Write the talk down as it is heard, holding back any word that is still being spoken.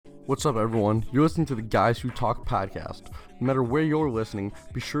What's up, everyone? You're listening to the Guys Who Talk podcast. No matter where you're listening,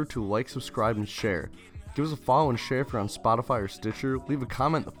 be sure to like, subscribe, and share. Give us a follow and share if you're on Spotify or Stitcher. Leave a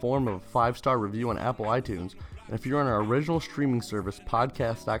comment in the form of a 5-star review on Apple iTunes. And if you're on our original streaming service,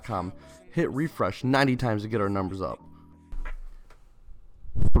 podcast.com, hit refresh 90 times to get our numbers up.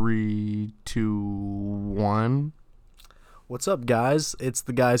 3, 2, 1. What's up, guys? It's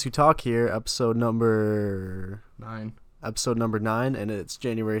the Guys Who Talk here, episode number 9. Episode number 9, and it's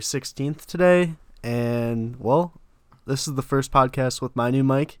January 16th today. And, well, this is the first podcast with my new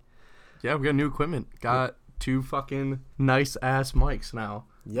mic. Yeah, we got new equipment. Got 2 fucking nice-ass mics now.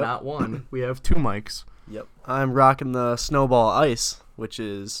 Yep. Not 1. We have 2 mics. Yep. I'm rocking the Snowball Ice, which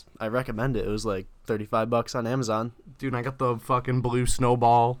is, I recommend it. It was like $35 on Amazon. Dude, I got the fucking blue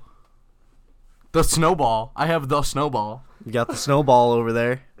snowball. The snowball. I have the snowball. You got the Snowball over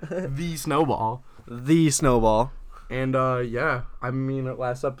there. The snowball. The Snowball. And, yeah, I mean,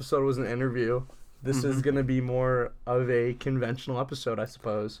 last episode was an interview. This is going to be more of a conventional episode, I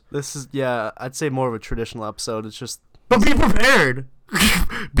suppose. This is, yeah, I'd say more of a traditional episode. It's just... But be prepared!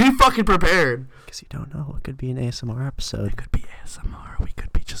 Be fucking prepared! Because you don't know. It could be an ASMR episode. It could be ASMR. We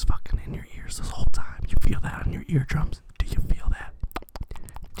could be just fucking in your ears this whole time. You feel that on your eardrums? Do you feel that?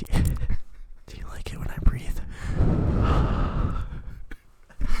 Do you like it when I breathe?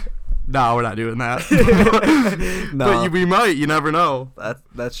 No, we're not doing that. No. But we might. You never know.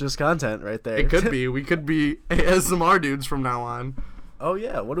 That's just content right there. It could be. We could be ASMR dudes from now on. Oh,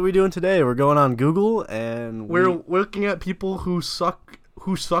 yeah. What are we doing today? We're going on Google, and We're looking at people who suck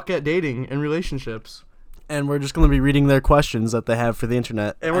at dating and relationships. And we're just going to be reading their questions that they have for the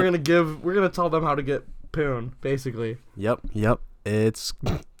internet. And we're gonna tell them how to get poon, basically. Yep. Yep.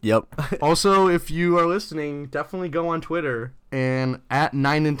 Also, if you are listening, definitely go on Twitter and at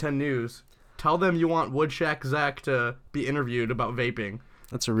 9 and 10 News. Tell them you want Woodshack Zach to be interviewed about vaping.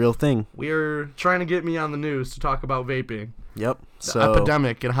 That's a real thing. We are trying to get me on the news to talk about vaping. Yep. The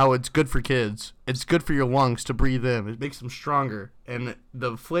epidemic and how it's good for kids. It's good for your lungs to breathe in. It makes them stronger. And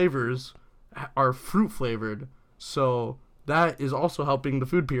the flavors are fruit flavored. So that is also helping the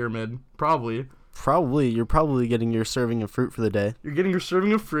food pyramid, probably. You're probably getting your serving of fruit for the day. You're getting your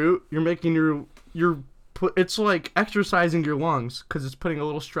serving of fruit. You're making it's like exercising your lungs because it's putting a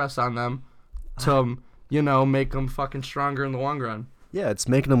little stress on them to, make them fucking stronger in the long run. Yeah, it's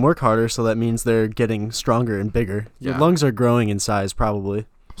making them work harder, so that means they're getting stronger and bigger. Yeah. Your lungs are growing in size, probably.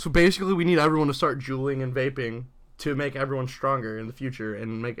 So basically, we need everyone to start juuling and vaping to make everyone stronger in the future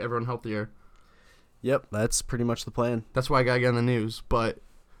and make everyone healthier. Yep, that's pretty much the plan. That's why I gotta get on the news. But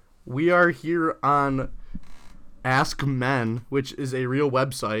we are here on Ask Men, which is a real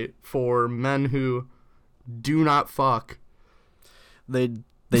website for men who do not fuck. They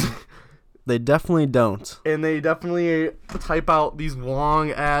definitely don't. And they definitely type out these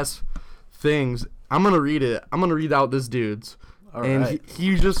long-ass things. I'm going to read it. I'm going to read out this dude's. All and right.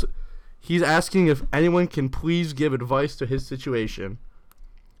 he's asking if anyone can please give advice to his situation.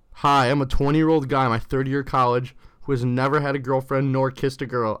 Hi, I'm a 20-year-old guy in my third year of college who has never had a girlfriend nor kissed a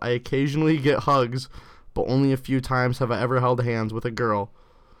girl. I occasionally get hugs, but only a few times have I ever held hands with a girl.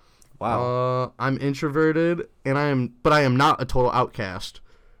 Wow. I'm introverted, but I am not a total outcast.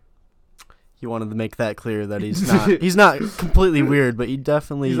 He wanted to make that clear that he's not. He's not completely weird, but he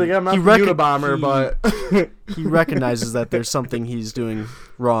definitely. He's like, I'm not the Unabomber, but he recognizes that there's something he's doing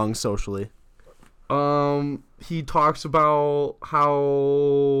wrong socially. He talks about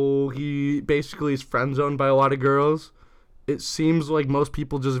how he basically is friend zoned by a lot of girls. It seems like most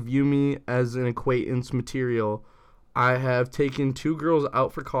people just view me as an acquaintance material. I have taken 2 girls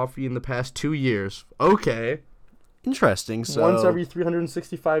out for coffee in the past 2 years. Okay. Interesting. So once every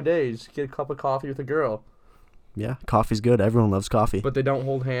 365 days, get a cup of coffee with a girl. Yeah, coffee's good. Everyone loves coffee. But they don't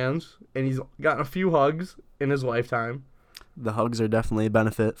hold hands, and he's gotten a few hugs in his lifetime. The hugs are definitely a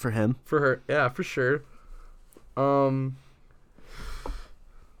benefit for him. For her, yeah, for sure.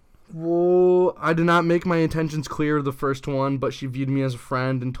 Well, I did not make my intentions clear the first one, but she viewed me as a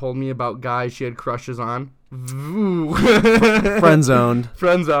friend and told me about guys she had crushes on. Friend zoned.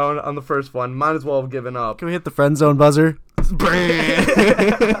 Friend zone on the first one. Might as well have given up. Can we hit the friend zone buzzer? The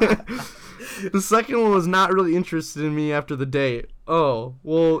second one was not really interested in me after the date. Oh,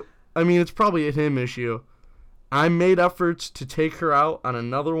 well, I mean, it's probably a him issue. I made efforts to take her out on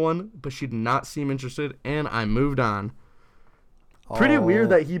another one, but she did not seem interested, and I moved on. Pretty weird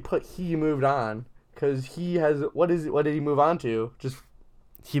that he moved on, because he has, what did he move on to?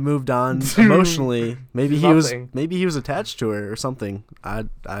 He moved on emotionally. Maybe he was attached to her or something. I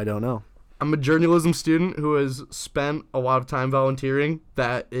don't know. I'm a journalism student who has spent a lot of time volunteering.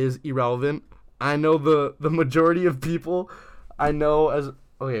 That is irrelevant. I know the majority of people I know as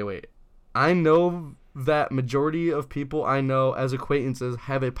Okay, wait. I know that majority of people I know as acquaintances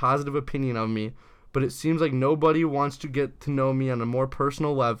have a positive opinion of me, but it seems like nobody wants to get to know me on a more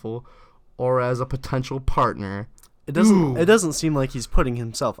personal level or as a potential partner. It doesn't seem like he's putting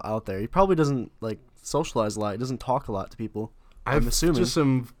himself out there. He probably doesn't like socialize a lot. He doesn't talk a lot to people. I'm assuming. Just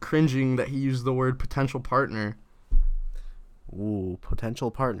am cringing that he used the word potential partner. Ooh,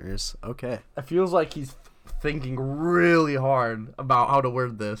 potential partners. Okay. It feels like he's thinking really hard about how to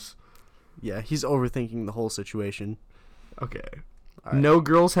word this. Yeah, he's overthinking the whole situation. Okay. Right. No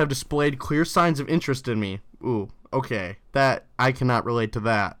girls have displayed clear signs of interest in me. Ooh, okay. That, I cannot relate to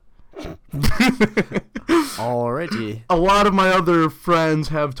that. Alrighty. A lot of my other friends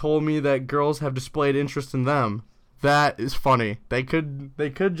have told me that girls have displayed interest in them. That is funny. They could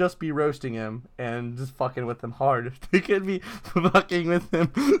just be roasting him and just fucking with him hard. They could be fucking with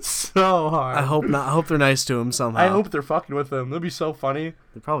him so hard. I hope not. I hope they're nice to him somehow. I hope they're fucking with him. That'd be so funny.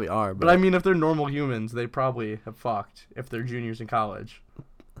 They probably are. But I mean, if they're normal humans, they probably have fucked if they're juniors in college.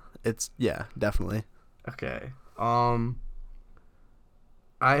 Yeah, definitely. Okay. I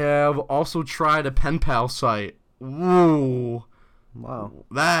have also tried a pen pal site. Ooh. Wow.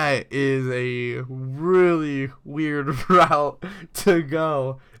 That is a really weird route to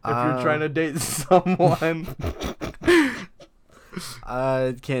go if you're trying to date someone.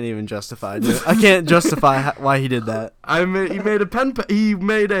 I can't even justify it. I can't justify why he did that. He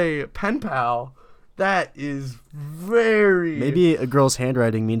made a pen pal. That is very... Maybe a girl's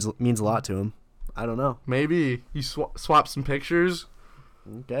handwriting means a lot to him. I don't know. Maybe he swapped some pictures.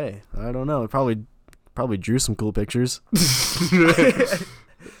 Okay, I don't know. Probably drew some cool pictures.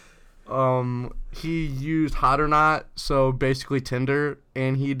 He used Hot or Not, so basically Tinder,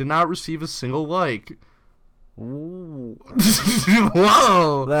 and he did not receive a single like. Ooh.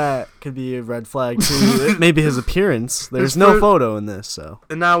 Whoa! That could be a red flag too. Maybe his appearance. There's no photo in this, so.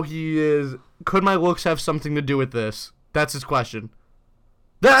 And now he is. Could my looks have something to do with this? That's his question.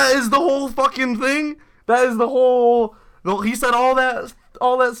 That is the whole fucking thing. That is the whole. He said all that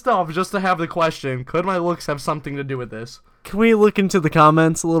stuff just to have the question. Could my looks have something to do with this? Can we look into the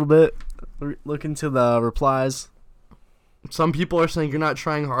comments a little bit? Look into the replies. Some people are saying you're not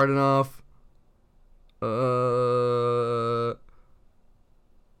trying hard enough. I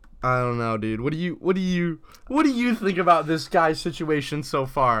don't know, dude. What do you think about this guy's situation so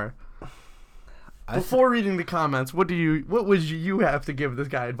far? Before reading the comments, what would you have to give this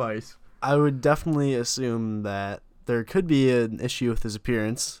guy advice? I would definitely assume that there could be an issue with his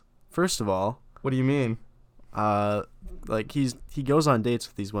appearance. First of all, what do you mean? Like he goes on dates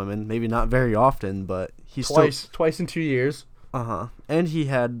with these women, maybe not very often, but he's twice in 2 years. And he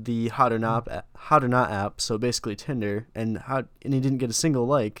had the Hot or Not app, so basically Tinder, and he didn't get a single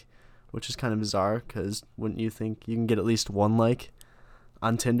like, which is kind of bizarre because wouldn't you think you can get at least one like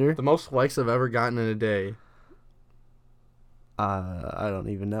on Tinder? The most likes I've ever gotten in a day. I don't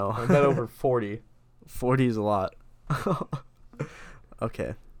even know. I bet over 40. 40 is a lot.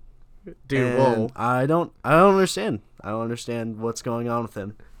 Okay. Dude, and whoa. I don't understand. I don't understand what's going on with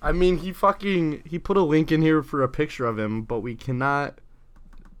him. I mean, he put a link in here for a picture of him, but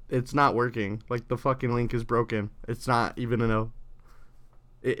it's not working. Like, the fucking link is broken. It's not even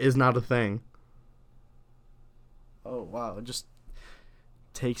it is not a thing. Oh, wow. It just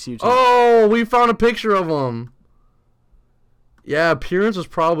takes you to... Oh, we found a picture of him. Yeah, appearance was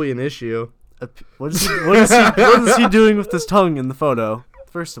probably an issue. What is he doing with his tongue in the photo?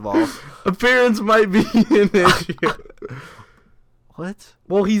 First of all, appearance might be an issue. What?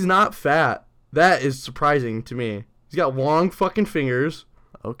 Well, he's not fat. That is surprising to me. He's got long fucking fingers.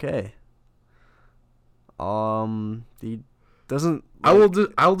 Okay. He doesn't.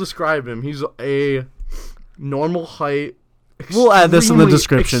 I'll describe him. He's a normal height. We'll add this in the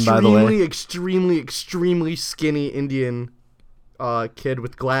description, by the way. Extremely skinny Indian kid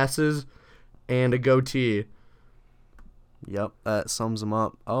with glasses and a goatee. Yep, that sums him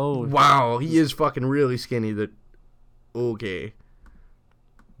up. Oh. Wow, he is fucking really skinny. Okay.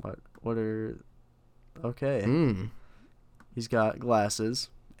 What are... Okay. Mm. He's got glasses,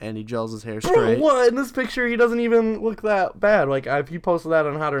 and he gels his hair Bro, straight. what? In this picture, he doesn't even look that bad. Like, if he posted that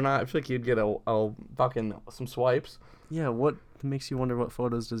on Hot or Not, I feel like he'd get a fucking some swipes. Yeah, what makes you wonder what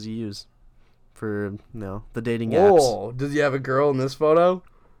photos does he use for, the dating apps? Whoa, does he have a girl in this photo?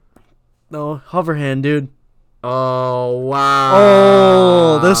 No, hover hand, dude. Oh, wow.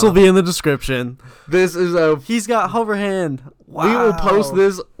 Oh, this will be in the description. He's got hover hand. Wow. We will post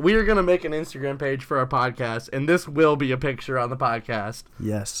this. We are going to make an Instagram page for our podcast, and this will be a picture on the podcast.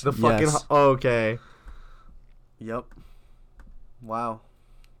 Yes. The fucking... Yes. Okay. Yep. Wow.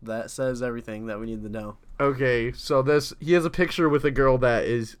 That says everything that we need to know. Okay, so he has a picture with a girl that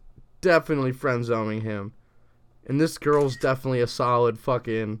is definitely friend zoning him. And this girl's definitely a solid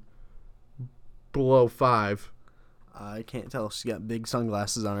fucking below 5. I can't tell. She's got big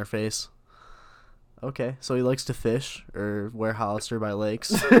sunglasses on her face. Okay, so he likes to fish or wear Hollister by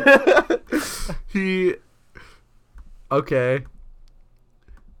lakes. Okay.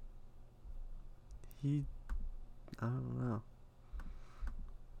 I don't know.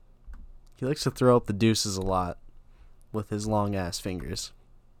 He likes to throw up the deuces a lot with his long ass fingers.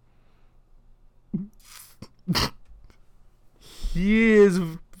 He is.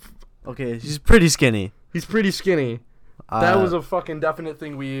 Okay, he's pretty skinny. He's pretty skinny. That was a fucking definite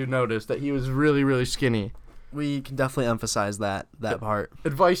thing we noticed, that he was really, really skinny. We can definitely emphasize that part.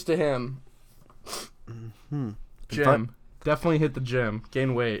 Advice to him. Mm-hmm. Gym. Definitely hit the gym.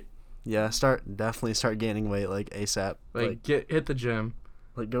 Gain weight. Yeah, definitely start gaining weight like ASAP. Hit the gym.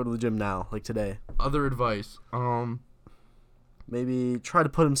 Like go to the gym now, like today. Other advice. Maybe try to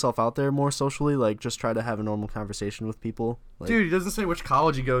put himself out there more socially, like just try to have a normal conversation with people. Like, dude, he doesn't say which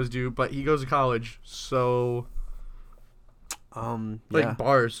college he goes to, but he goes to college. So yeah.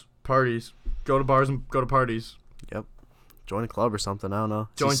 Bars, parties. Go to bars and go to parties. Yep. Join a club or something, I don't know.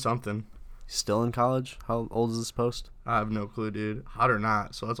 Join something. He's still in college? How old is this post? I have no clue, dude. Hot or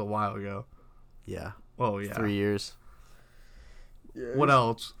not, so that's a while ago. Yeah. Oh, yeah. 3 years. Yeah. What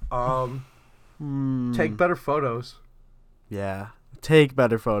else? Take better photos. Yeah. Take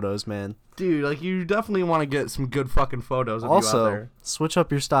better photos, man. Dude, you definitely want to get some good fucking photos of also, you out there. Switch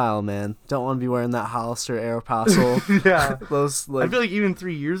up your style, man. Don't want to be wearing that Hollister Aeropostale. Yeah. Those, I feel like even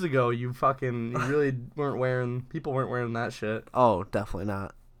 3 years ago, you really people weren't wearing that shit. Oh, definitely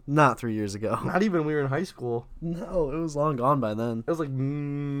not. Not 3 years ago. Not even when we were in high school. No, it was long gone by then. It was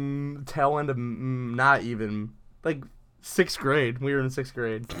tail end of not even, 6th grade. We were in 6th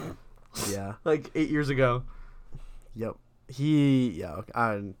grade. Yeah. 8 years ago. Yep.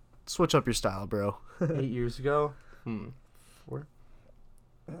 Switch up your style, bro. 8 years ago? 4?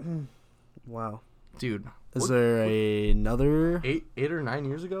 Wow. Dude. Is there another... 8 or 9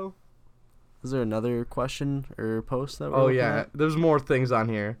 years ago? Is there another question or post that we're Oh, yeah. There's more things on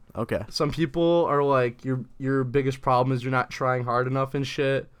here. Okay. Some people are like, your biggest problem is you're not trying hard enough and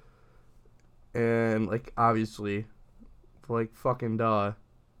shit. And, obviously. Fucking duh.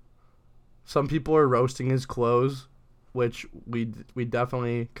 Some people are roasting his clothes, which we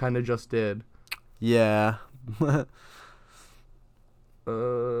definitely kind of just did. Yeah.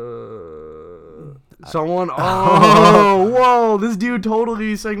 Someone. Oh, whoa! This dude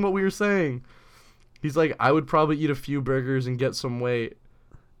totally saying what we were saying. He's like, I would probably eat a few burgers and get some weight,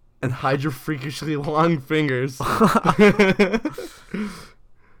 and hide your freakishly long fingers.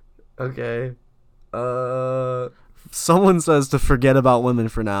 Okay. Someone says to forget about women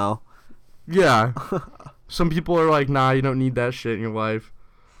for now. Yeah. Some people are like, nah, you don't need that shit in your life.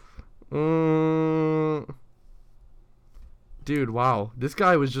 Dude, wow. This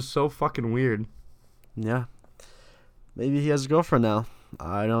guy was just so fucking weird. Yeah. Maybe he has a girlfriend now.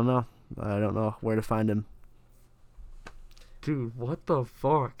 I don't know. I don't know where to find him. Dude, what the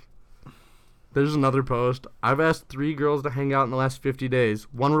fuck? There's another post. I've asked 3 girls to hang out in the last 50 days.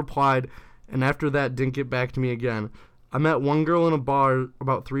 1 replied, and after that didn't get back to me again. I met one girl in a bar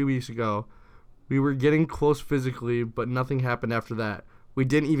about 3 weeks ago. We were getting close physically, but nothing happened after that. We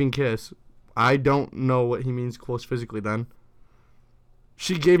didn't even kiss. I don't know what he means close physically then.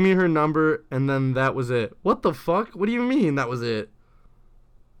 She gave me her number, and then that was it. What the fuck? What do you mean that was it?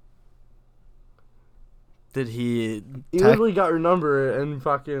 Did he... He literally got her number and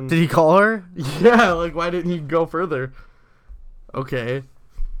fucking... Did he call her? Yeah, why didn't he go further? Okay.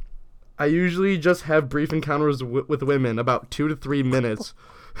 I usually just have brief encounters with women, about 2 to 3 minutes.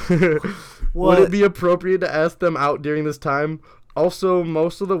 Would it be appropriate to ask them out during this time? Also,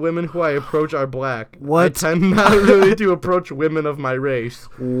 most of the women who I approach are black. What? I tend not really to approach women of my race.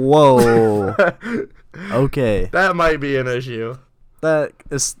 Whoa. Okay. That might be an issue.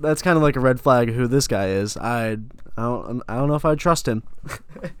 That's kind of like a red flag who this guy is. I don't know if I'd trust him.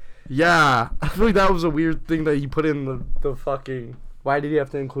 Yeah. I feel like that was a weird thing that he put in the fucking... Why did he have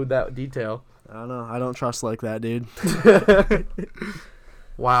to include that detail? I don't know. I don't trust like that, dude.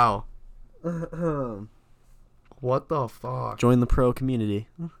 Wow. What the fuck? Join the pro community.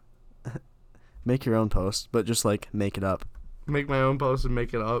 Make your own post, but just make it up. Make my own post and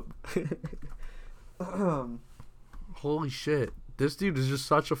make it up. Holy shit. This dude is just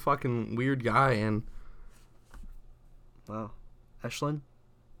such a fucking weird guy, and... Wow. Eshlin?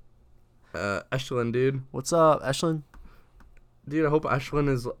 Eshlin, dude. What's up, Eshlin? Dude, I hope Eshlin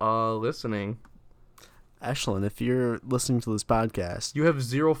is listening. Eshlin, if you're listening to this podcast... You have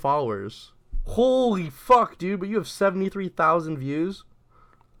 0 followers. Holy fuck, dude! But you have 73,000 views.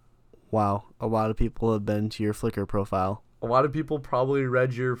 Wow, a lot of people have been to your Flickr profile. A lot of people probably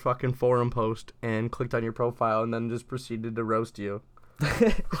read your fucking forum post and clicked on your profile and then just proceeded to roast you.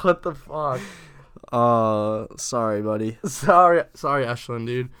 What the fuck? Sorry, buddy. Sorry, Ashlyn,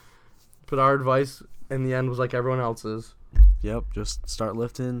 dude. But our advice in the end was like everyone else's. Yep, just start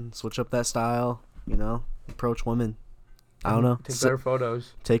lifting, switch up that style, approach women. I don't know. Take better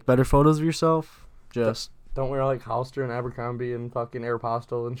photos. Take better photos of yourself. Just don't wear like Hollister and Abercrombie and fucking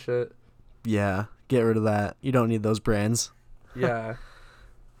Aeropostale and shit. Yeah, get rid of that. You don't need those brands. Yeah.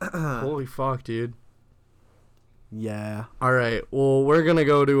 Holy fuck, dude. Yeah. All right. Well, we're going to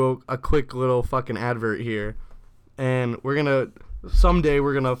go to a quick little fucking advert here. And someday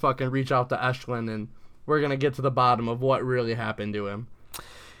we're going to fucking reach out to Ashlyn and we're going to get to the bottom of what really happened to him.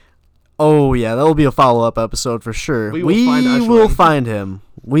 Oh, yeah. That will be a follow-up episode for sure. We will find him.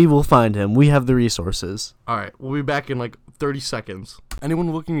 We will find him. We have the resources. All right. We'll be back in like 30 seconds.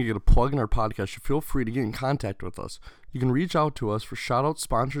 Anyone looking to get a plug in our podcast should feel free to get in contact with us. You can reach out to us for shout-outs,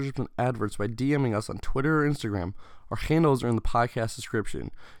 sponsorships, and adverts by DMing us on Twitter or Instagram. Our handles are in the podcast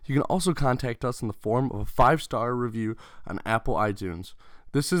description. You can also contact us in the form of a 5-star review on Apple iTunes.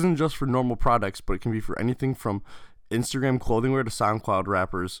 This isn't just for normal products, but it can be for anything from Instagram clothing wear to SoundCloud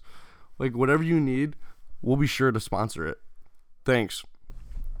rappers. Like, whatever you need, we'll be sure to sponsor it. Thanks.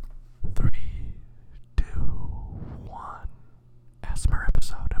 3, 2, 1. ASMR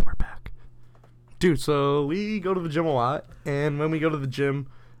episode, and we're back. Dude, so we go to the gym a lot, and when we go to the gym,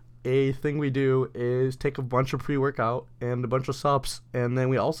 a thing we do is take a bunch of pre-workout and a bunch of subs, and then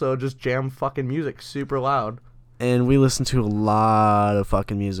we also just jam fucking music super loud. And we listen to a lot of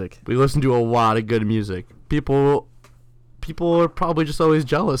fucking music. We listen to a lot of good music. People are probably just always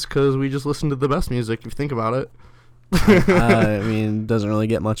jealous because we just listen to the best music, if you think about it. I mean, doesn't really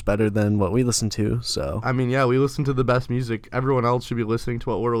get much better than what we listen to, so. I mean, yeah, we listen to the best music. Everyone else should be listening to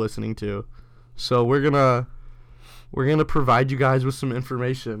what we're listening to. So we're gonna provide you guys with some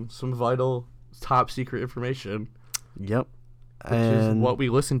information, some vital, top secret information. Yep. Which is what we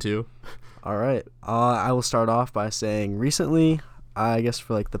listen to. All right. I will start off by saying recently, I guess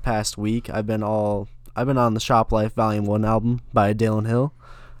for like the past week, I've been on the Shop Life Volume 1 album by Dalen Hill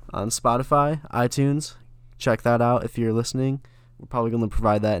on Spotify, iTunes. Check that out if you're listening. We're probably going to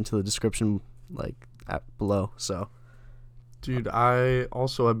provide that into the description below. So, dude, I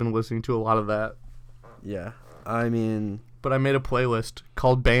also have been listening to a lot of that. Yeah. I mean, but I made a playlist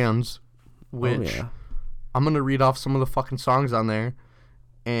called Bands, which I'm going to read off some of the fucking songs on there.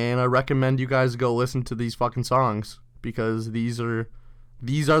 And I recommend you guys go listen to these fucking songs because these are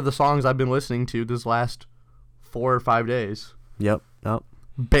the songs I've been listening to this last 4 or 5 days. Yep.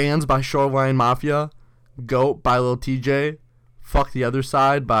 Bands by Shoreline Mafia, Goat by Lil TJ, Fuck the Other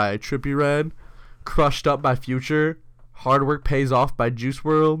Side by Trippie Redd, Crushed Up by Future, Hard Work Pays Off by Juice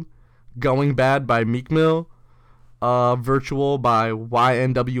WRLD, Going Bad by Meek Mill, Virtual by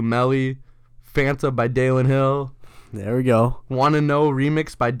YNW Melly, Fanta by Dalen Hill. There we go. Wanna Know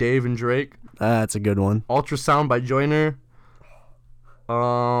remix by Dave and Drake. That's a good one. Ultrasound by Joyner.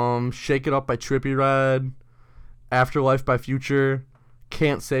 Shake It Up by Trippie Redd. Afterlife by Future.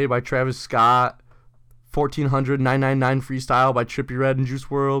 Can't Say by Travis Scott. 1400 999 Freestyle by Trippie Redd and Juice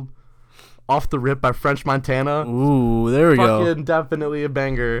WRLD. Off the Rip by French Montana. Ooh, there we go. Fucking definitely a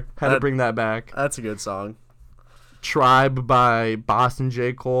banger. Had to bring that back. That's a good song. Tribe by Boston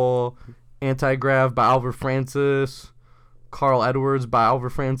J. Cole. Anti-Grav by Alvar Francis. Carl Edwards by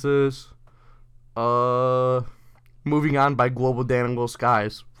Alvar Francis. Moving On by Global Dan and Lil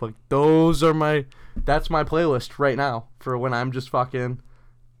Skies. Like, that's my playlist right now for when I'm just fucking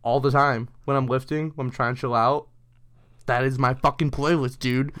all the time. When I'm lifting, when I'm trying to chill out. That is my fucking playlist,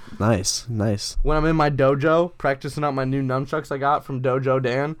 dude. Nice. When I'm in my dojo, practicing out my new nunchucks I got from Dojo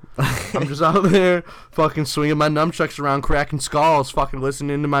Dan, I'm just out there fucking swinging my nunchucks around, cracking skulls, fucking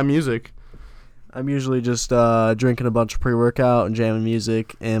listening to my music. I'm usually just drinking a bunch of pre-workout and jamming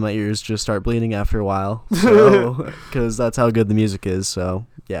music, and my ears just start bleeding after a while. So, because that's how good the music is. So,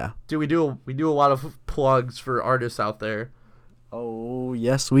 yeah. Dude, we do a lot of plugs for artists out there. Oh,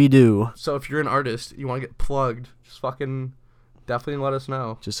 yes, we do. So if you're an artist, you want to get plugged, just fucking definitely let us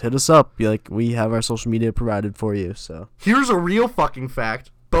know. Just hit us up. We have our social media provided for you. So here's a real fucking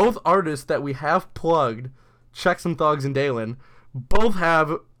fact: both artists that we have plugged, Chex and Thugs and Dalen, both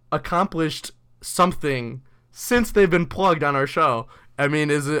have accomplished something since they've been plugged on our show. I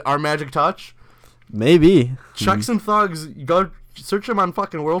mean, is it our magic touch? Maybe. Chex and Thugs, go search him on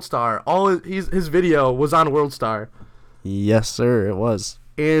fucking WorldStar. His video was on WorldStar. Yes, sir, it was.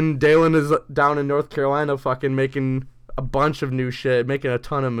 And Dalen is down in North Carolina fucking making a bunch of new shit, making a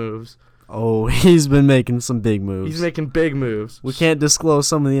ton of moves. Oh, he's been making some big moves. He's making big moves. We can't disclose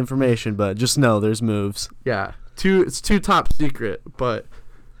some of the information, but just know there's moves. Yeah, it's too top secret, but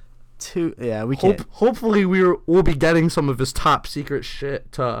We can't. Hopefully we'll be getting some of his top secret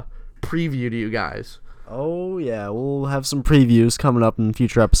shit to preview to you guys. Oh yeah, we'll have some previews coming up in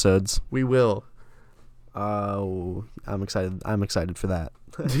future episodes. We will. Oh, I'm excited. I'm excited for that.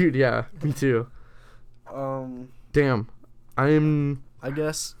 Dude, yeah, me too. Damn, I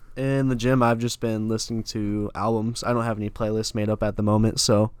guess in the gym I've just been listening to albums. I don't have any playlists made up at the moment,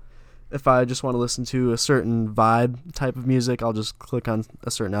 so if I just want to listen to a certain vibe type of music, I'll just click on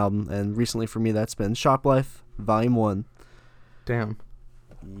a certain album. And recently for me that's been Shop Life Volume 1. Damn.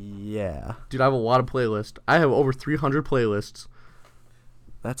 Yeah. Dude, I have a lot of playlists. I have over 300 playlists.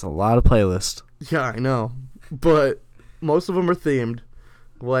 That's a lot of playlists. Yeah, I know. But most of them are themed.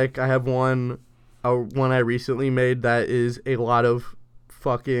 Like, I have one I recently made that is a lot of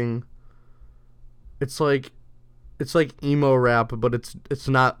fucking... It's like emo rap, but it's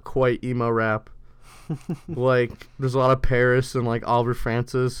not quite emo rap. Like, there's a lot of Paris and, like, Oliver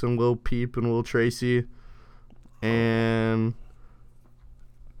Francis and Lil Peep and Lil Tracy. And...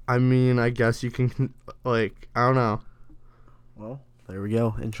 I mean, I guess you can, like, I don't know. Well, there we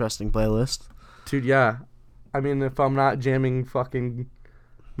go. Interesting playlist. Dude, yeah. I mean, if I'm not jamming fucking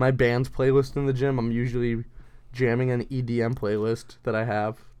my band's playlist in the gym, I'm usually jamming an EDM playlist that I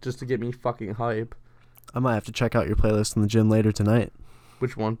have just to get me fucking hype. I might have to check out your playlist in the gym later tonight.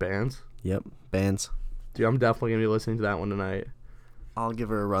 Which one, bands? Yep, bands. Dude, I'm definitely going to be listening to that one tonight. I'll give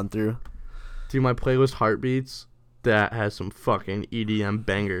her a run through. Dude, my playlist Heartbeats, that has some fucking EDM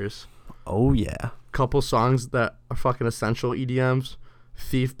bangers. Oh, yeah. Couple songs that are fucking essential EDMs.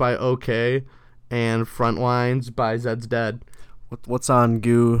 Thief by OK and Frontlines by Zed's Dead. What's on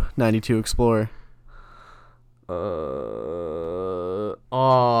Goo 92 Explorer?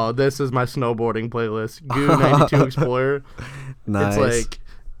 This is my snowboarding playlist. Goo 92 Explorer. Nice.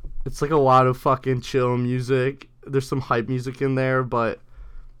 It's like a lot of fucking chill music. There's some hype music in there, but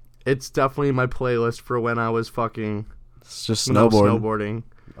it's definitely my playlist for when I was fucking... It's just snowboarding.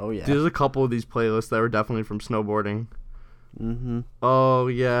 Oh, yeah. There's a couple of these playlists that were definitely from snowboarding. Mm-hmm. Oh,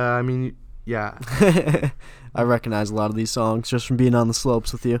 yeah. I mean, yeah. I recognize a lot of these songs just from being on the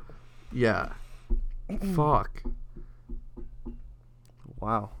slopes with you. Yeah. Fuck.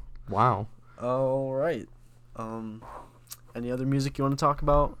 Wow. All right. Any other music you want to talk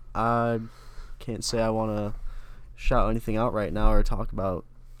about? I can't say I want to shout anything out right now or talk about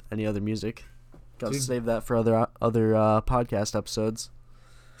any other music. Gotta save that for other podcast episodes.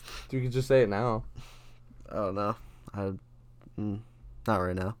 You can just say it now. Oh no, not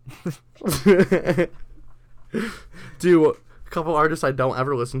right now. Dude, a couple artists I don't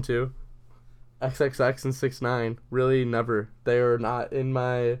ever listen to. XXX and 6ix9ine. Really, never. They are not in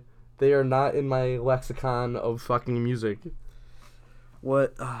my lexicon of fucking music.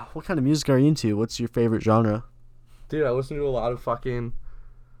 What kind of music are you into? What's your favorite genre? Dude, I listen to a lot of fucking...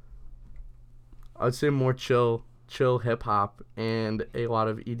 I would say more chill hip hop and a lot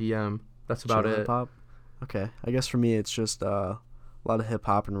of EDM. That's about it. Hip hop. Okay, I guess for me it's just a lot of hip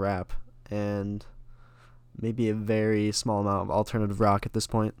hop and rap, and maybe a very small amount of alternative rock at this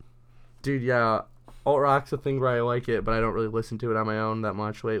point. Dude, yeah, alt rock's a thing where I like it, but I don't really listen to it on my own that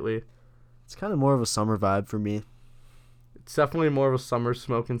much lately. It's kind of more of a summer vibe for me. It's definitely more of a summer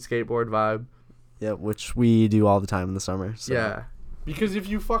smoking skateboard vibe. Yeah, which we do all the time in the summer. So. Yeah. Because if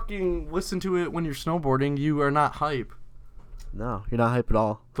you fucking listen to it when you're snowboarding, you are not hype. No, you're not hype at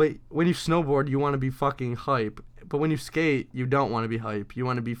all. But when you snowboard, you want to be fucking hype. But when you skate, you don't want to be hype. You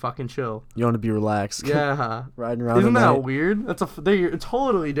want to be fucking chill. You want to be relaxed. Yeah. Riding around. Isn't that weird? They're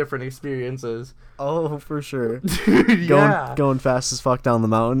totally different experiences. Oh, for sure. Dude, yeah. Going fast as fuck down the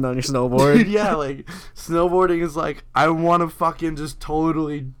mountain on your snowboard. Dude, yeah, like, snowboarding is like, I want to fucking just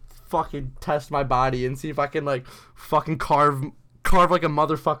totally fucking test my body and see if I can, like, fucking carve like a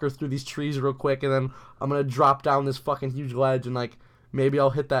motherfucker through these trees real quick, and then I'm gonna drop down this fucking huge ledge, and like maybe I'll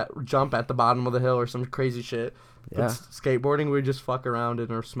hit that jump at the bottom of the hill or some crazy shit. Yeah. But skateboarding, we just fuck around and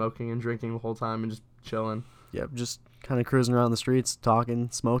are smoking and drinking the whole time and just chilling. Yep, just kind of cruising around the streets, talking,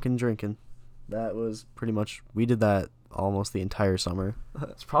 smoking, drinking. That was pretty much, we did that almost the entire summer.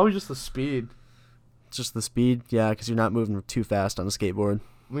 It's probably just the speed. Just the speed, yeah, because you're not moving too fast on a skateboard.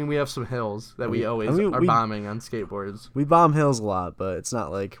 I mean, we have some hills that we always are bombing on skateboards. We bomb hills a lot, but it's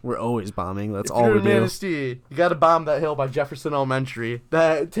not like we're always bombing. That's all we do. If you're in Manistee, you got to bomb that hill by Jefferson Elementary.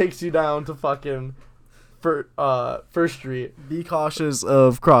 That takes you down to fucking First Street. Be cautious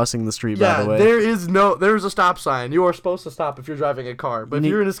of crossing the street, by the way. There's a stop sign. You are supposed to stop if you're driving a car. But if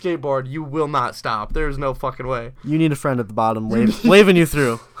you're in a skateboard, you will not stop. There's no fucking way. You need a friend at the bottom waving you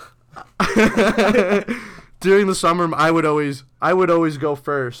through. During the summer, I would always go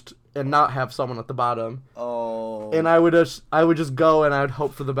first and not have someone at the bottom. Oh. And I would just go and I would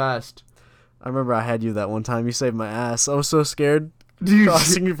hope for the best. I remember I had you that one time. You saved my ass. I was so scared. Dude,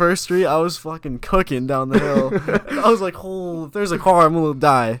 Crossing First Street, I was fucking cooking down the hill. I was like, "Oh, if there's a car, I'm gonna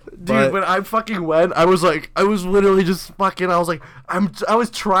die." dude, when I fucking went, I was literally just fucking. I was like, I was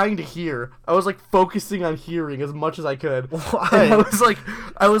trying to hear. I was like focusing on hearing as much as I could. Why? And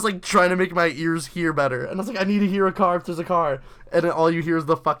I was like trying to make my ears hear better. And I was like, I need to hear a car if there's a car. And then all you hear is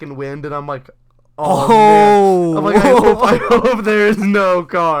the fucking wind. And I'm like, oh man. I'm like, I hope there is no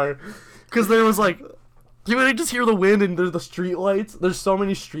car, because there was like. You would just hear the wind and there's the street lights. There's so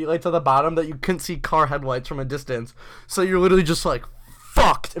many street lights at the bottom that you couldn't see car headlights from a distance. So you're literally just like,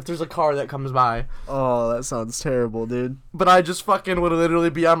 fucked if there's a car that comes by. Oh, that sounds terrible, dude. But I just fucking would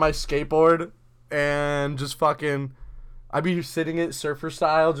literally be on my skateboard and just fucking, I'd be sitting it surfer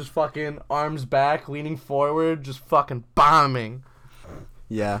style, just fucking arms back, leaning forward, just fucking bombing.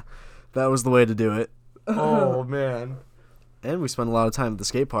 Yeah, that was the way to do it. Oh, man. And we spent a lot of time at the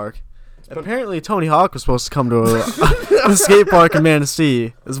skate park. Apparently, Tony Hawk was supposed to come to a skate park in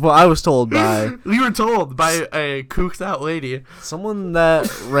Manistee, is what I was told by. We were told by a cooked out lady. Someone that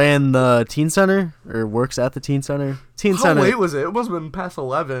ran the teen center, or works at the teen center. How late was it? It must have been past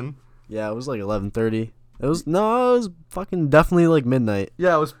 11. Yeah, it was like 11:30. It was fucking definitely like midnight.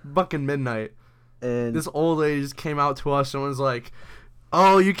 Yeah, it was fucking midnight. And This old lady just came out to us and was like,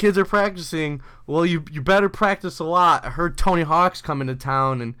 "Oh, you kids are practicing. Well, you better practice a lot. I heard Tony Hawk's coming to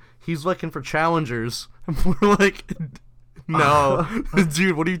town and he's looking for challengers." And we're like, no.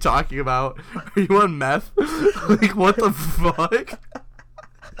 Dude, what are you talking about? Are you on meth? Like, what the fuck?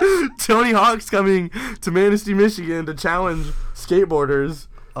 Tony Hawk's coming to Manistee, Michigan to challenge skateboarders.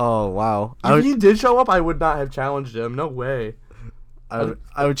 oh wow, If he did show up, I would not have challenged him. No way. I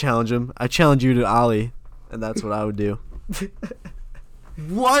would challenge him. I challenge you to Ollie, and that's what I would do.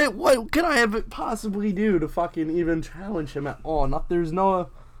 What could I have possibly do to fucking even challenge him at all? There's no.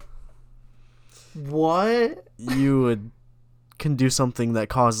 What? You can do something that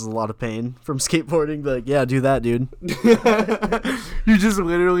causes a lot of pain from skateboarding. Be like, yeah, do that, dude. You just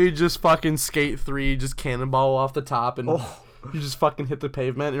literally just fucking skate 3, just cannonball off the top, and you just fucking hit the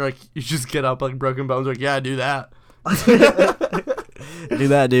pavement. And you're like, you just get up like broken bones. Like, yeah, do that. Do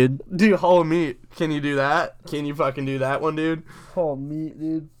that, dude. Dude, whole meat. Can you do that? Can you fucking do that one, dude? Oh, meat,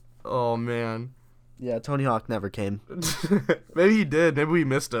 dude. Oh man. Yeah, Tony Hawk never came. Maybe he did. Maybe we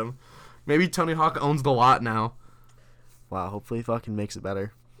missed him. Maybe Tony Hawk owns the lot now. Wow, hopefully he fucking makes it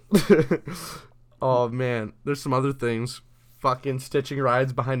better. Oh man, there's some other things. Fucking stitching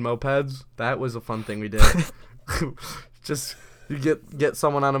rides behind mopeds. That was a fun thing we did. Just you get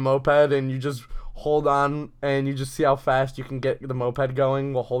someone on a moped and you just hold on and you just see how fast you can get the moped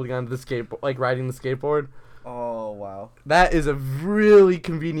going while holding on to the skateboard, like riding the skateboard. Oh, wow. That is a really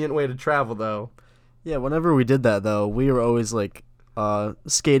convenient way to travel, though. Yeah, whenever we did that, though, we were always, like,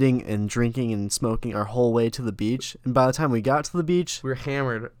 skating and drinking and smoking our whole way to the beach. And by the time we got to the beach, We were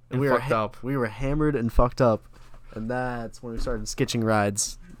hammered and we fucked up. We were hammered and fucked up. And that's when we started sketching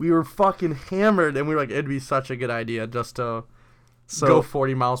rides. We were fucking hammered, and we were like, it'd be such a good idea just to go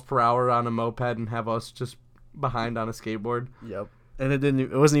 40 miles per hour on a moped and have us just behind on a skateboard. Yep. And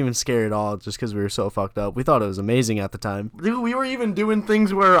it wasn't even scary at all just because we were so fucked up. We thought it was amazing at the time. Dude, we were even doing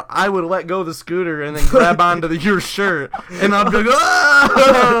things where I would let go of the scooter and then grab onto your shirt, and I'd be like,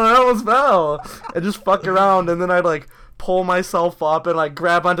 "Ah, I almost fell," and just fuck around, and then I'd like pull myself up and like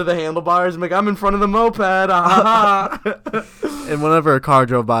grab onto the handlebars and be like, I'm in front of the moped. And whenever a car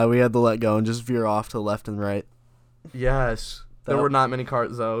drove by, we had to let go and just veer off to the left and right. Yes. There were not many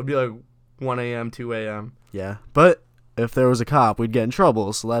cars, though. It would be like 1 a.m., 2 a.m. Yeah, but if there was a cop, we'd get in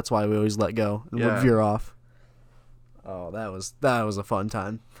trouble, so that's why we always let go and would veer off. Oh, that was a fun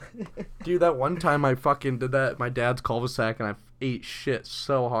time. Dude, that one time I fucking did that at my dad's cul-de-sac and I ate shit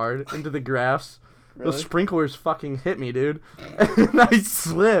so hard into the grass. Really? Those sprinklers fucking hit me, dude. And I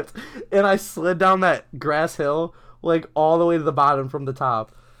slipped. And I slid down that grass hill, like, all the way to the bottom from the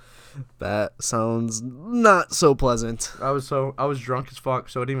top. That sounds not so pleasant. I was drunk as fuck,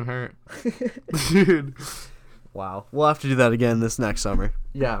 so it didn't even hurt. Dude. Wow. We'll have to do that again this next summer.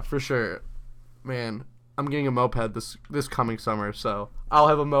 Yeah, for sure. Man, I'm getting a moped this coming summer, so I'll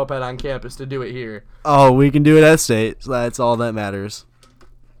have a moped on campus to do it here. Oh, we can do it at State, so that's all that matters.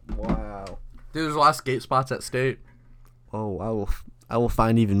 Wow. Dude, there's a lot of skate spots at State. Oh, I will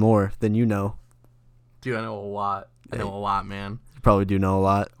find even more than you know. Dude, I know a lot. I know a lot, man. You probably do know a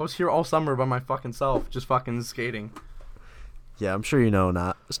lot. I was here all summer by my fucking self, just fucking skating. Yeah, I'm sure you know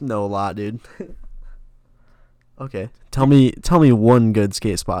a lot, dude. Okay. Tell me one good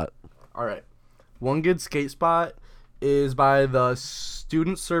skate spot. All right. One good skate spot is by the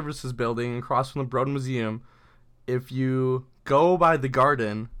Student Services Building across from the Broad Museum. If you go by the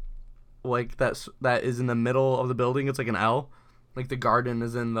garden, like that is in the middle of the building, it's like an L. Like the garden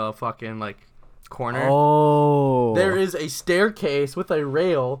is in the fucking like corner. Oh. There is a staircase with a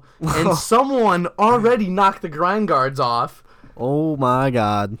rail, and someone already knocked the grind guards off. Oh my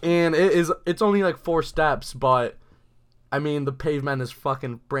god. And it's only like 4 steps, but I mean the pavement is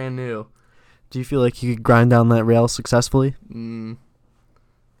fucking brand new. Do you feel like you could grind down that rail successfully? Maybe.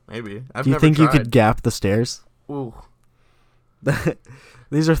 Do you think you could gap the stairs? Ooh.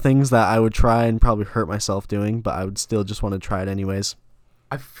 These are things that I would try and probably hurt myself doing, but I would still just want to try it anyways.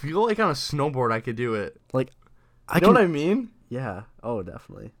 I feel like on a snowboard I could do it. Like, You know what I mean? Yeah. Oh,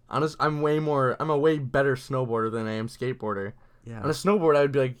 definitely. Honest, I'm a way better snowboarder than I am skateboarder. Yeah. On a snowboard, I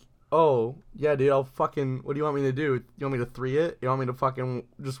would be like, oh, yeah, dude, I'll fucking, what do you want me to do? You want me to 3 it? You want me to fucking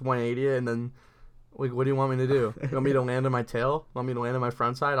just 180 it? And then, like, what do you want me to do? You want me to land on my tail? Want me to land on my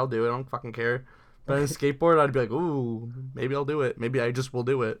front side? I'll do it. I don't fucking care. But on a skateboard, I'd be like, ooh, maybe I'll do it. Maybe I just will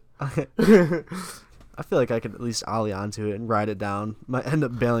do it. I feel like I could at least ollie onto it and ride it down. Might end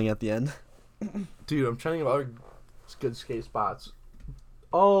up bailing at the end. Dude, I'm trying to think of other good skate spots.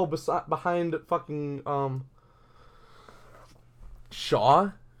 Oh, behind fucking,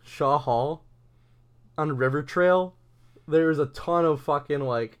 Shaw Hall on River Trail, there's a ton of fucking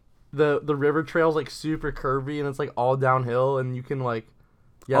like the river trail's like super curvy and it's like all downhill and you can like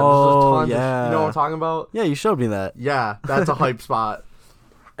there's tons you know what I'm talking about? Yeah, you showed me that. Yeah, that's a hype spot.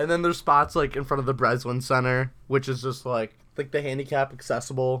 And then there's spots like in front of the Breslin Center, which is just like the handicap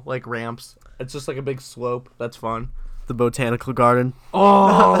accessible like ramps. It's just like a big slope. That's fun. The botanical garden.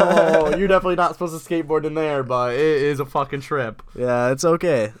 Oh, you're definitely not supposed to skateboard in there, but it is a fucking trip. Yeah, it's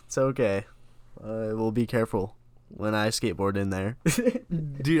okay. It's okay. We'll be careful when I skateboard in there.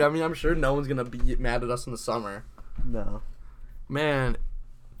 Dude, I mean, I'm sure no one's gonna be mad at us in the summer. No. Man,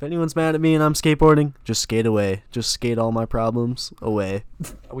 If anyone's mad at me and I'm skateboarding, just skate away. Just skate all my problems away.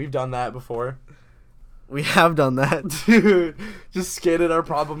 we've done that before. We have done that. Dude, just skated our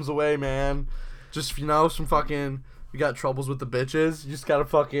problems away, man. Just, some fucking, you got troubles with the bitches, you just gotta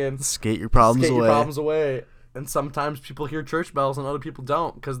fucking Skate your problems skate away. your problems away. And sometimes people hear church bells and other people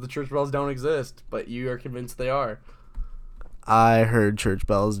don't, because the church bells don't exist, but you are convinced they are. I heard church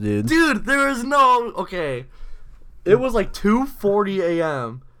bells, dude. Dude, there is no, okay. It was like 2:40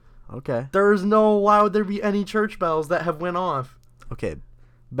 a.m. Okay. There is no, why would there be any church bells that have went off? Okay.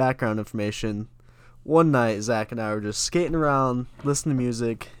 Background information. One night, Zach and I were just skating around, listening to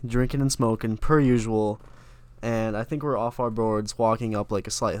music, drinking and smoking, per usual. And I think we're off our boards, walking up like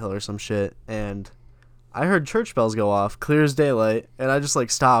a slight hill or some shit. And I heard church bells go off, clear as daylight. And I just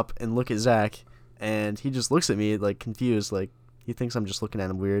like stop and look at Zach. And he just looks at me like confused, like he thinks I'm just looking at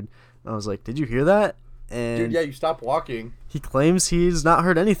him weird. And I was like, "Did you hear that?" And Dude, yeah, you stopped walking. he claims he's not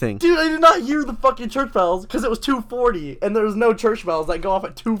heard anything. Dude, I did not hear the fucking church bells because it was 2:40 and there's no church bells that go off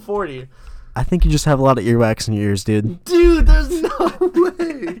at 2:40. I think you just have a lot of earwax in your ears, dude. Dude, there's no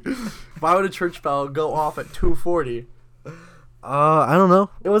way. Why would a church bell go off at 2:40? I don't know.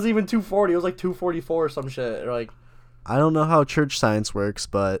 It wasn't even 2:40. It was like 2:44 or some shit. Or like, I don't know how church science works,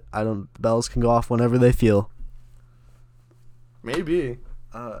 but bells can go off whenever they feel. maybe.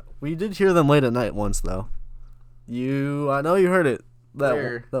 We did hear them late at night once, though. I know you heard it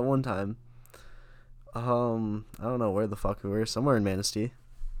Where? that one time. I don't know where the fuck we were. Somewhere in Manistee,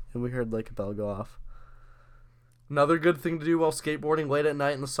 and we heard like a bell go off. Another good thing to do while skateboarding late at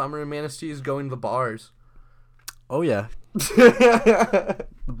night in the summer in Manistee is going to the bars. Oh yeah, the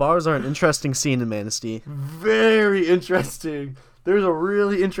bars are an interesting scene in Manistee. Very interesting. There's a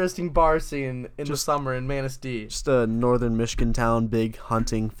really interesting bar scene in the summer in Manistee. Just a northern Michigan town, big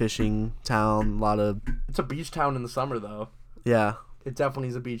hunting, fishing town. A lot of It's a beach town in the summer, though. yeah, It definitely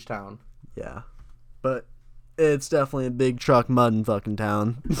is a beach town. yeah, but it's definitely a big truck mud and fucking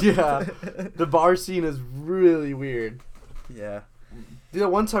town. Yeah. The bar scene is really weird. Yeah. Dude,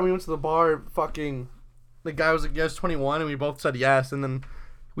 one time we went to the bar, fucking, the guy was like, "Yes, 21," and we both said yes, and then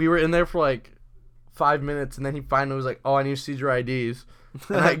we were in there for like 5 minutes, and then he finally was like, "Oh, I need to see your IDs."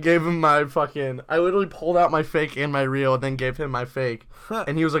 And I gave him my fucking, I literally pulled out my fake and my real, and then gave him my fake.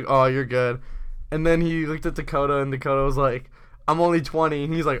 And he was like, "Oh, you're good." And then he looked at Dakota, and Dakota was like, "I'm only 20.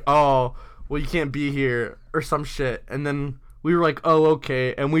 And he's like, "Oh, well, you can't be here," or some shit. And then we were like, "Oh,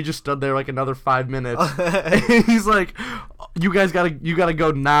 okay." And we just stood there like another 5 minutes. And he's like, you gotta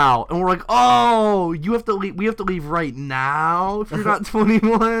go now. And we're like, "Oh, you have to leave. We have to leave right now if you're not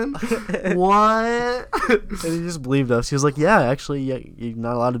 21." What? And he just believed us. He was like, "Yeah, actually, yeah, you're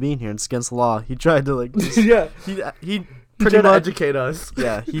not allowed to be in here. It's against the law." He tried to like, Yeah. he Pretty trying to much. educate us.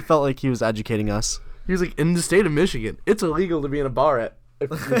 Yeah, he felt like he was educating us. He was like, in the state of Michigan, it's illegal to be in a bar at.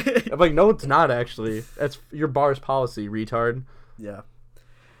 I'm like, no, it's not actually. That's your bar's policy, retard. Yeah.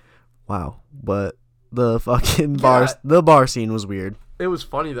 Wow, but the fucking Yeah. the bar scene was weird. It was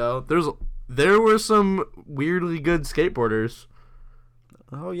funny though. There were some weirdly good skateboarders.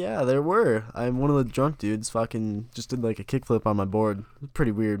 Oh yeah, there were. I'm one of the drunk dudes. Fucking just did like a kickflip on my board. It was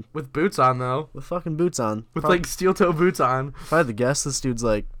pretty weird. With boots on though. With fucking boots on. With like steel toe boots on. If I had to guess, this dude's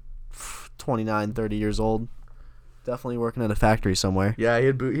like 29, 30 years old. Definitely working at a factory somewhere. Yeah, he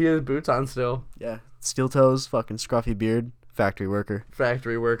had boots on still. Yeah, steel toes, fucking scruffy beard, factory worker.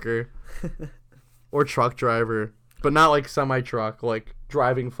 Factory worker. Or truck driver. But not like semi truck, like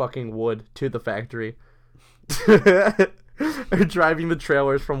driving fucking wood to the factory. Or driving the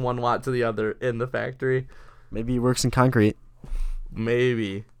trailers from one lot to the other in the factory. Maybe he works in concrete.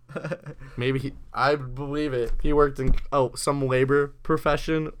 Maybe. I believe it. He worked in some labor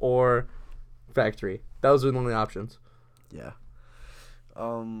profession or factory. Those are the only options. Yeah.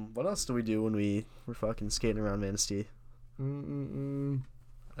 What else do we do when we were fucking skating around Manistee?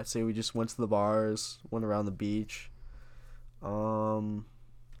 I'd say we just went to the bars, went around the beach.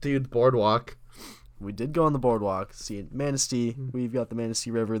 Dude, boardwalk. We did go on the boardwalk. See, Manistee, we've got the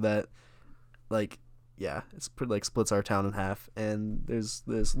Manistee River that, like, yeah, it's pretty, like, splits our town in half. And there's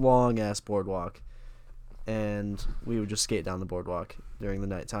this long-ass boardwalk. And we would just skate down the boardwalk during the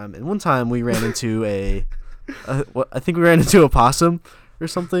nighttime. And one time we ran into I think we ran into a possum or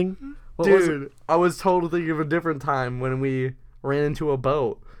something. What was it? Dude, I was told to think of a different time when we ran into a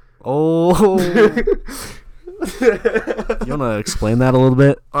boat. Oh. You want to explain that a little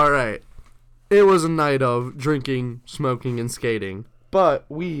bit? All right. It was a night of drinking, smoking, and skating. But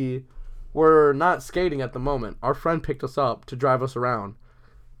we were not skating at the moment. Our friend picked us up to drive us around.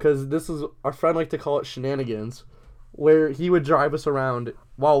 Because our friend liked to call it shenanigans. Where he would drive us around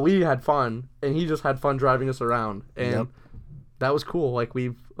while we had fun. And he just had fun driving us around. And that was cool. Like,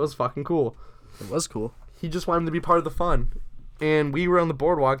 it was fucking cool. It was cool. He just wanted to be part of the fun. And we were on the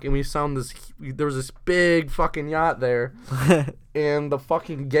boardwalk, and there was this big fucking yacht there, and the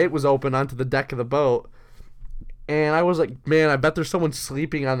fucking gate was open onto the deck of the boat, and I was like, man, I bet there's someone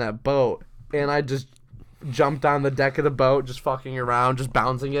sleeping on that boat, and I just jumped on the deck of the boat, just fucking around, just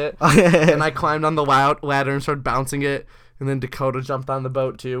bouncing it, and I climbed on the ladder and started bouncing it, and then Dakota jumped on the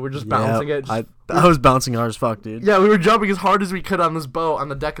boat too. We're just bouncing it. I was bouncing hard as fuck, dude. Yeah, we were jumping as hard as we could on this boat, on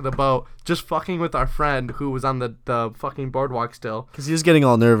the deck of the boat, just fucking with our friend who was on the fucking boardwalk still. Because he was getting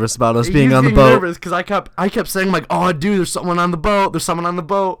all nervous about us He being was on the getting boat. nervous because I kept saying like, oh dude, there's someone on the boat. There's someone on the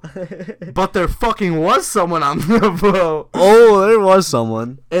boat. But there fucking was someone on the boat. Oh, there was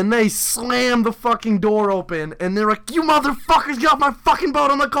someone. And they slammed the fucking door open, and they're like, you motherfuckers, get off my fucking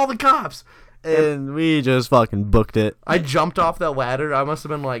boat. I'm gonna call the cops. And we just fucking booked it. I jumped off that ladder. I must have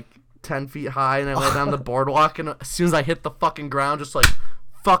been like 10 feet high, and I went down the boardwalk, and as soon as I hit the fucking ground, just like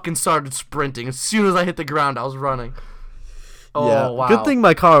fucking started sprinting. As soon as I hit the ground, I was running. Oh, yeah. wow. Good thing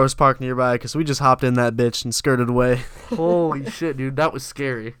my car was parked nearby, because we just hopped in that bitch and skirted away. Holy shit, dude. That was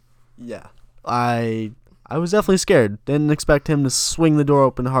scary. Yeah. I was definitely scared. Didn't expect him to swing the door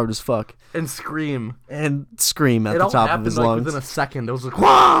open hard as fuck. And scream. And scream at It the all top of happened his like lungs. within a second. It was like,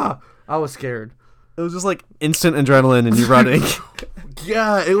 wah! I was scared. It was just like instant adrenaline and you running.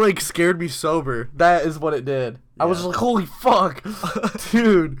 Yeah, it like scared me sober. That is what it did. I was just like, holy fuck.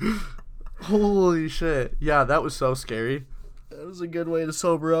 Dude. Holy shit. Yeah, that was so scary. That was a good way to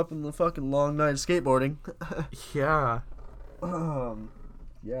sober up in the fucking long night of skateboarding. Yeah.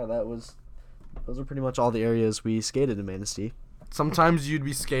 Yeah, those are pretty much all the areas we skated in Manistee. Sometimes you'd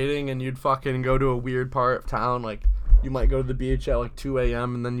be skating and you'd fucking go to a weird part of town. Like, you might go to the beach at like 2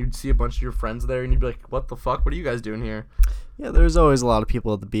 a.m. and then you'd see a bunch of your friends there and you'd be like, what the fuck? What are you guys doing here? Yeah, there's always a lot of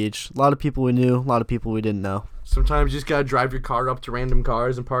people at the beach. A lot of people we knew, a lot of people we didn't know. Sometimes you just gotta drive your car up to random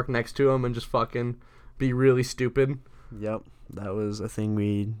cars and park next to them and just fucking be really stupid. Yep, that was a thing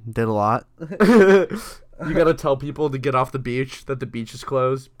we did a lot. You gotta tell people to get off the beach, that the beach is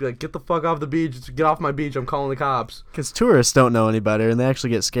closed. Be like, get the fuck off the beach. Get off my beach. I'm calling the cops. Because tourists don't know any better, and they actually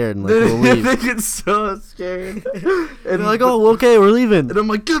get scared and like, will leave. They get so scared. And they're like, oh, okay, we're leaving. And I'm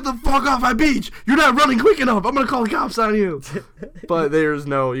like, get the fuck off my beach. You're not running quick enough. I'm gonna call the cops on you. But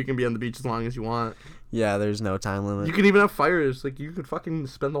you can be on the beach as long as you want. Yeah, there's no time limit. You can even have fires. Like, you could fucking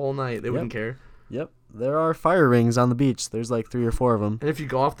spend the whole night. They wouldn't care. Yep. There are fire rings on the beach. There's like 3 or 4 of them. And if you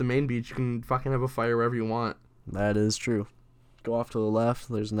go off the main beach, you can fucking have a fire wherever you want. That is true. Go off to the left.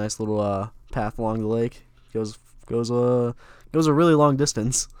 There's a nice little path along the lake. Goes a really long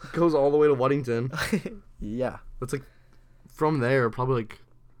distance. It goes all the way to Weddington. Yeah. That's like, from there, probably like,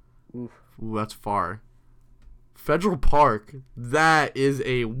 ooh, that's far. Federal Park, that is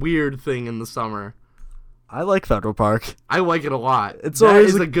a weird thing in the summer. I like Federal Park. I like it a lot. It's That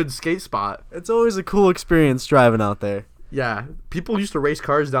always is a- a good skate spot. It's always a cool experience driving out there. Yeah, people used to race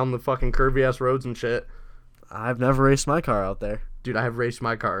cars down the fucking curvy ass roads and shit. I've never raced my car out there. Dude, I have raced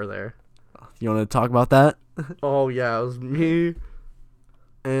my car there. You want to talk about that? Oh yeah, it was me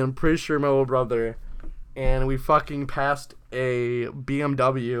and I'm pretty sure my little brother, and we fucking passed a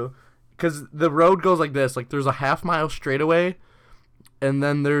BMW because the road goes like this. Like there's a half-mile straightaway, and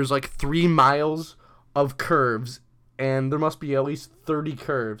then there's like 3 miles of curves, and there must be at least 30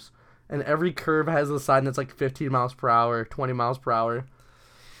 curves, and every curve has a sign that's like 15 miles per hour, 20 miles per hour.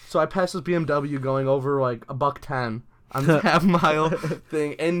 So I passed this BMW going over like a $1.10 on this half-mile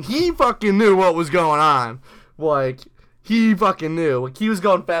thing, and he fucking knew what was going on. Like, he fucking knew. Like, he was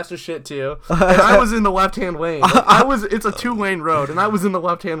going fast as shit, too. And I was in the left-hand lane. Like, it's a 2-lane road, and I was in the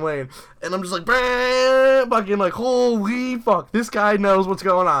left-hand lane. And I'm just like, fucking like, holy fuck, this guy knows what's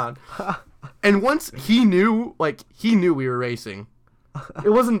going on. And once he knew we were racing. It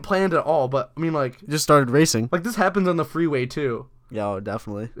wasn't planned at all, but, I mean, like, Just started racing. like this happens on the freeway, too. Yeah, oh,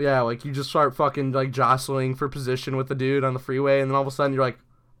 definitely. Yeah, like, you just start fucking, like, jostling for position with the dude on the freeway, and then all of a sudden you're like,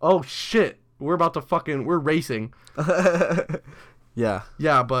 oh, shit, we're racing. Yeah.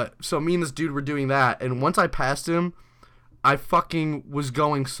 Yeah, but, so me and this dude were doing that, and once I passed him, I fucking was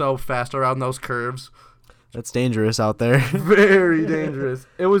going so fast around those curves. That's dangerous out there. Very dangerous.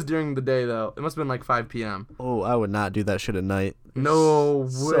 It was during the day, though. It must have been, like, 5 p.m. Oh, I would not do that shit at night. No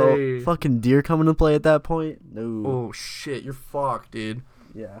way. So, fucking deer coming to play at that point? No. Oh, shit, you're fucked, dude.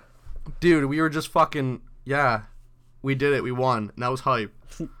 Yeah. Dude, we were just fucking, yeah, we did it, we won, and that was hype.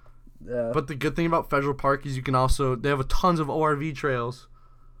 Yeah. But the good thing about Federal Park is they have tons of ORV trails.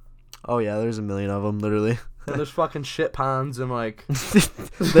 Oh, yeah, there's a million of them, literally. And there's fucking shit ponds and like...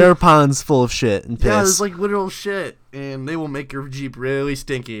 There are ponds full of shit and piss. Yeah, there's like literal shit. And they will make your Jeep really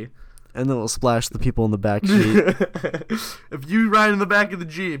stinky. And then it'll splash the people in the back seat. If you ride in the back of the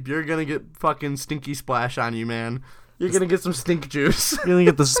Jeep, you're gonna get fucking stinky splash on you, man. You're gonna get some stink juice. You're gonna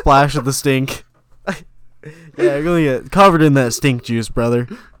get the splash of the stink. Yeah, you're gonna get covered in that stink juice, brother.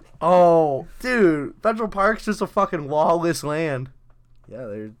 Oh, dude. Federal Park's just a fucking lawless land.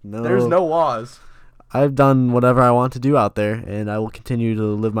 Yeah, there's no laws. I've done whatever I want to do out there, and I will continue to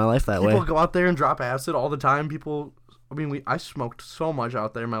live my life that way. People go out there and drop acid all the time. I smoked so much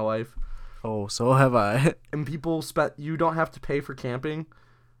out there in my life. Oh, so have I. And you don't have to pay for camping.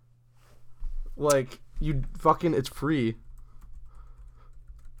 Like, it's free.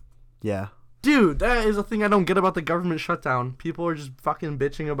 Yeah. Dude, that is a thing I don't get about the government shutdown. People are just fucking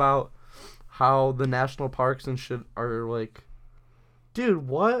bitching about how the national parks and shit are like, dude,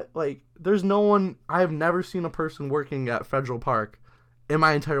 what? Like, there's no one, I have never seen a person working at Federal Park in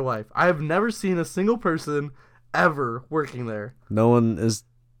my entire life. I have never seen a single person ever working there. No one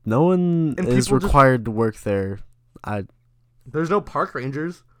is required to work there. There's no park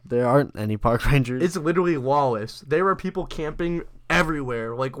rangers. There aren't any park rangers. It's literally lawless. There are people camping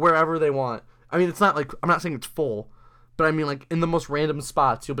everywhere, like wherever they want. I mean, it's not like, I'm not saying it's full, but I mean, like, in the most random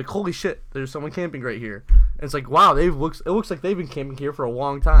spots, you'll be like, holy shit, there's someone camping right here. And it's like, wow, it looks like they've been camping here for a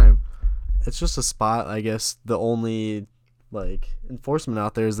long time. It's just a spot, I guess. The only like enforcement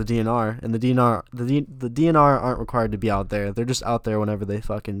out there is the DNR, and the DNR aren't required to be out there. They're just out there whenever they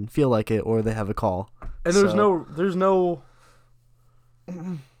fucking feel like it or they have a call. And there's no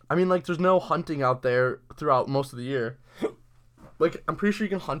I mean, like, there's no hunting out there throughout most of the year. Like, I'm pretty sure you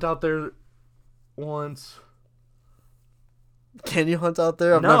can hunt out there once. Can you hunt out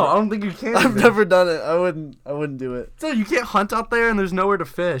there? I don't think you can. I've never done it. I wouldn't do it. So you can't hunt out there and there's nowhere to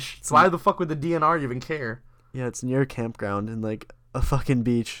fish. So why the fuck would the DNR even care? Yeah, it's near a campground and like a fucking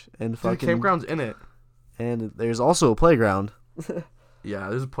beach and fucking... Dude, campground's in it. And there's also a playground. Yeah,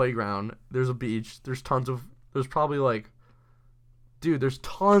 there's a playground. There's a beach. There's probably like... Dude, there's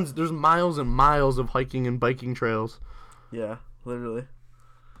miles and miles of hiking and biking trails. Yeah, literally.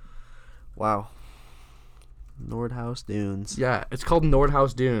 Wow. Nordhaus Dunes. Yeah, it's called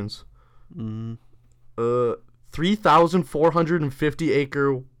Nordhaus Dunes. Mm. 3,450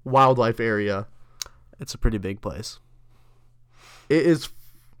 acre wildlife area. It's a pretty big place. It is,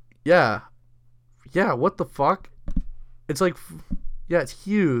 yeah. Yeah, what the fuck? It's like, yeah, it's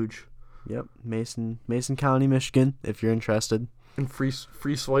huge. Yep, Mason County, Michigan, if you're interested. In Free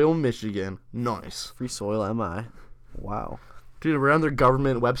Soil, Michigan. Nice. Free Soil, MI. Wow. Dude, we're on their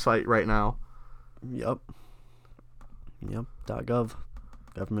government website right now. Yep. .gov.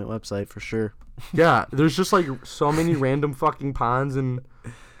 Government website for sure. Yeah, there's just like so many random fucking ponds and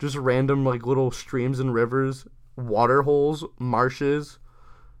just random like little streams and rivers, water holes, marshes,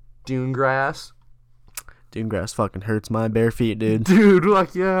 dune grass. Dune grass fucking hurts my bare feet, dude. Dude,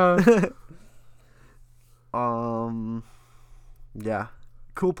 like, yeah. Yeah.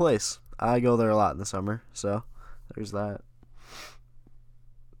 Cool place. I go there a lot in the summer, so there's that.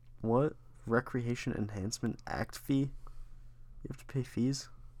 What? Recreation Enhancement Act fee? You have to pay fees?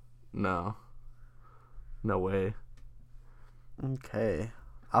 No. No way. Okay.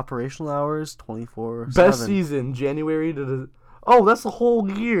 Operational hours, 24/7. Best season, January to... Oh, that's the whole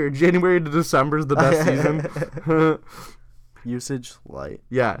year. January to December is the best season. Usage, light.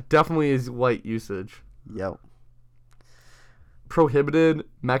 Yeah, definitely is light usage. Yep. Prohibited,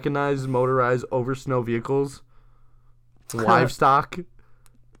 mechanized, motorized, over snow vehicles. Livestock.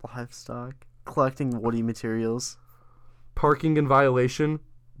 Livestock. Collecting woody materials. Parking in violation.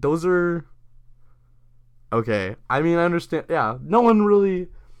 Those are... Okay. I mean, I understand. Yeah, no one really...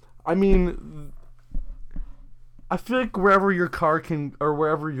 I mean... I feel like wherever your car can... Or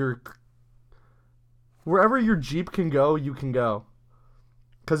wherever your Jeep can go, you can go.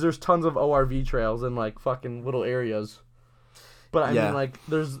 Because there's tons of ORV trails in, like, fucking little areas. But, I mean, like,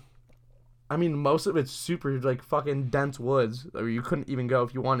 there's... I mean, most of it's super, like, fucking dense woods. Or you couldn't even go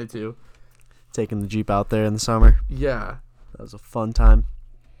if you wanted to. Taking the Jeep out there in the summer. Yeah. That was a fun time.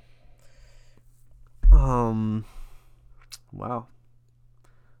 Wow.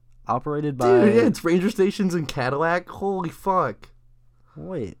 Operated by... Dude, yeah, it's Ranger Stations in Cadillac. Holy fuck.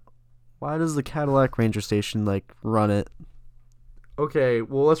 Wait. Why does the Cadillac Ranger Station, like, run it? Okay,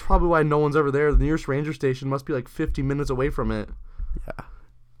 well, that's probably why no one's ever there. The nearest Ranger Station must be, like, 50 minutes away from it. Yeah.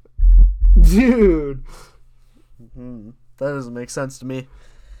 Dude. Mm-hmm. That doesn't make sense to me.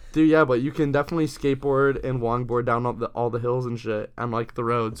 Dude, yeah, but you can definitely skateboard and longboard down all the hills and shit on, like, the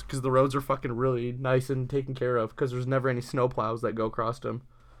roads. Because the roads are fucking really nice and taken care of. Because there's never any snow plows that go across them.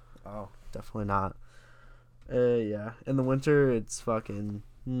 Oh, definitely not. Yeah. In the winter, it's fucking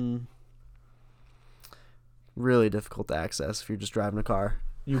really difficult to access if you're just driving a car.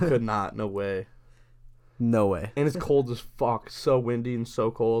 You could not. No way. No way. And it's cold as fuck. So windy and so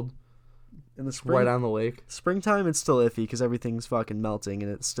cold. In the spring, right on the lake. Springtime, it's still iffy because everything's fucking melting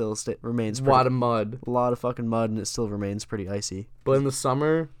and it still remains A pretty, lot of mud. a lot of fucking mud, and it still remains pretty icy. But in the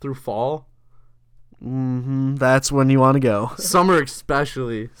summer through fall, that's when you want to go. summer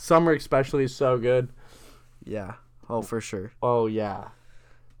especially is so good. Yeah. Oh, for sure. Oh yeah.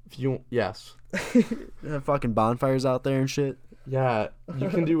 Yes. Have fucking bonfires out there and shit. Yeah, you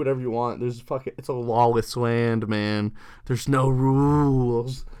can do whatever you want. It's a lawless land, man. There's no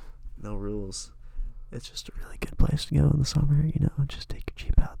rules. No rules. It's just a really good place to go in the summer, you know. Just take your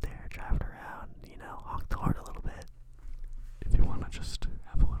Jeep out there, drive it around, you know, honk the horn a little bit. If you want to just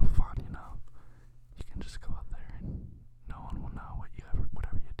have a little fun, you know, you can just go out there and no one will know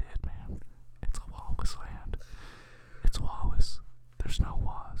whatever you did, man. It's a lawless land. It's lawless. There's no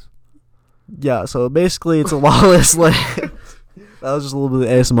laws. Yeah, so basically it's a lawless land. That was just a little bit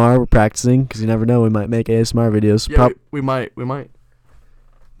of ASMR. We're practicing because you never know. We might make ASMR videos. Yeah, we might.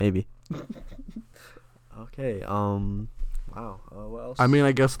 Maybe. Okay. Wow. What else? I mean,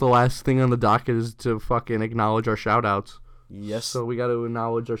 I guess the last thing on the docket is to fucking acknowledge our shout-outs. Yes. So we got to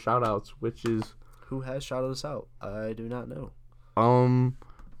acknowledge our shout-outs, which is... Who has shouted us out? I do not know.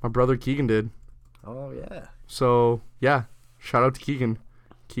 My brother Keegan did. Oh, yeah. So, yeah. Shout out to Keegan.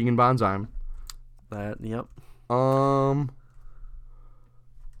 Keegan Bonsheim. Yep.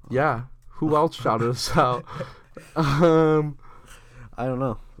 Yeah. Who else shouted us out? I don't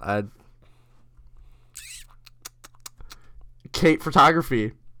know. Kate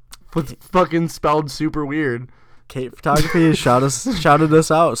Photography. Fucking spelled super weird. Kate Photography shouted us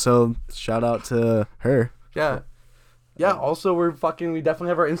out, so shout out to her. Yeah. Yeah, also we definitely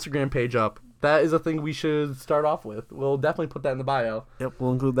have our Instagram page up. That is a thing we should start off with. We'll definitely put that in the bio. Yep,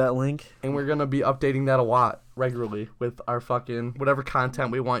 we'll include that link. And we're going to be updating that a lot regularly with our fucking whatever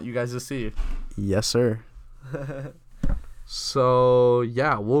content we want you guys to see. Yes, sir. So,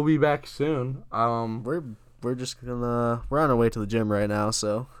 yeah, we'll be back soon. We're just we're on our way to the gym right now,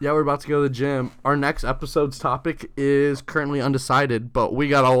 so. Yeah, we're about to go to the gym. Our next episode's topic is currently undecided, but we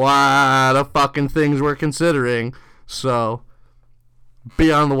got a lot of fucking things we're considering. So,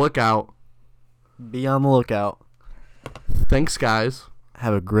 be on the lookout. Be on the lookout. Thanks, guys.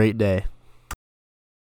 Have a great day.